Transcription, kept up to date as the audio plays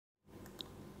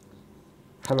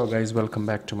Hello guys, welcome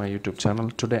back to my YouTube channel.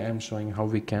 Today I'm showing how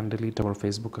we can delete our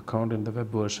Facebook account in the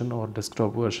web version or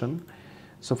desktop version.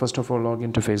 So first of all, log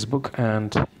into Facebook,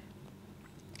 and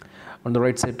on the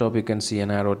right side top you can see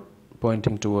an arrow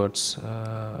pointing towards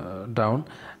down,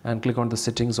 and click on the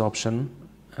settings option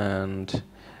and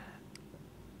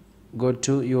go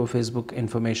to your Facebook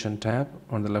information tab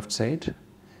on the left side,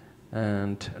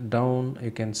 and down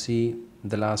you can see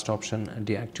the last option,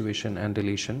 deactivation and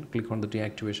deletion. Click on the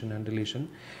deactivation and deletion.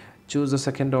 Choose the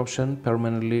second option,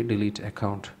 permanently delete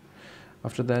account.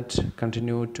 After that,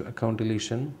 continue to account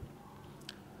deletion.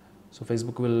 So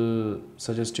Facebook will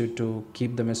suggest you to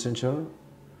keep the messenger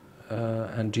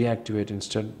and deactivate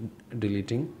instead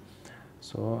deleting.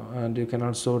 So, and you can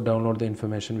also download the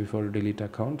information before you delete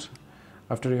account.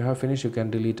 After you have finished, you can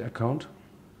delete account,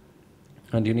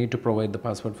 and you need to provide the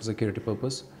password for security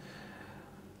purpose.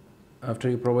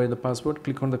 After you provide the password,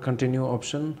 click on the continue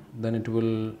option, then it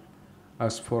will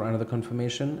ask for another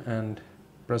confirmation and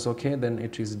press OK, then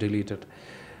it is deleted.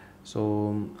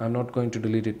 So I'm not going to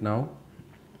delete it now.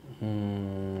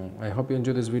 I hope you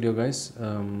enjoy this video, guys.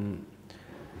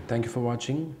 Thank you for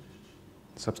watching.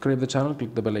 Subscribe the channel,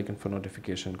 click the bell icon for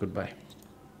notification. Goodbye.